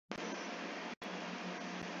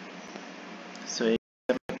So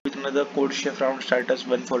with another CodeChef round starters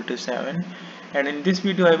 147, and in this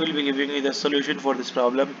video I will be giving you the solution for this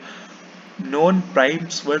problem known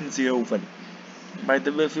primes 101. By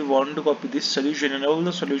the way, if you want to copy this solution and all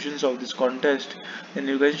the solutions of this contest, then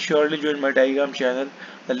you can surely join my Telegram channel.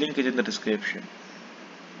 The link is in the description.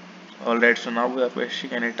 Alright, so now we are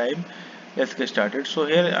wasting any time. Let's get started. So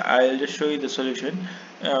here I'll just show you the solution,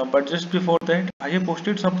 but just before that I have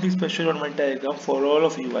posted something special on my Telegram for all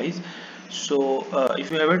of you guys. So if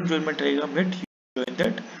you haven't joined my Telegram yet, you join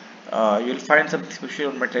that. You'll find something special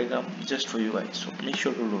on my Telegram just for you guys, so make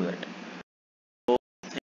sure to do that. So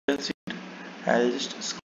that's it. I'll just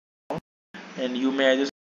scroll down and you may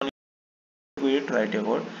just wait right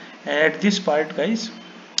here. And at this part guys,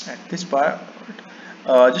 at this part,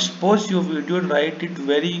 just pause your video and write it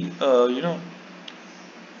very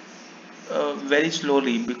very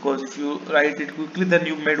slowly, because if you write it quickly then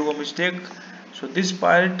you may do a mistake. So this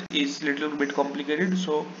part is little bit complicated,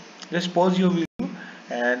 so just pause your video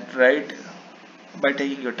and write by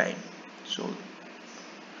taking your time. So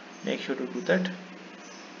make sure to do that.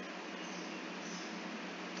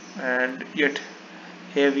 And yet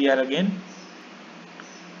here we are again.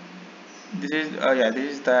 This is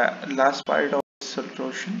this is the last part of the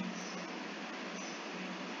solution.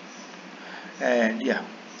 And yeah,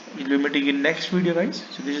 we'll be meeting in next video guys.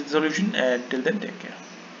 So this is the solution, and till then take care.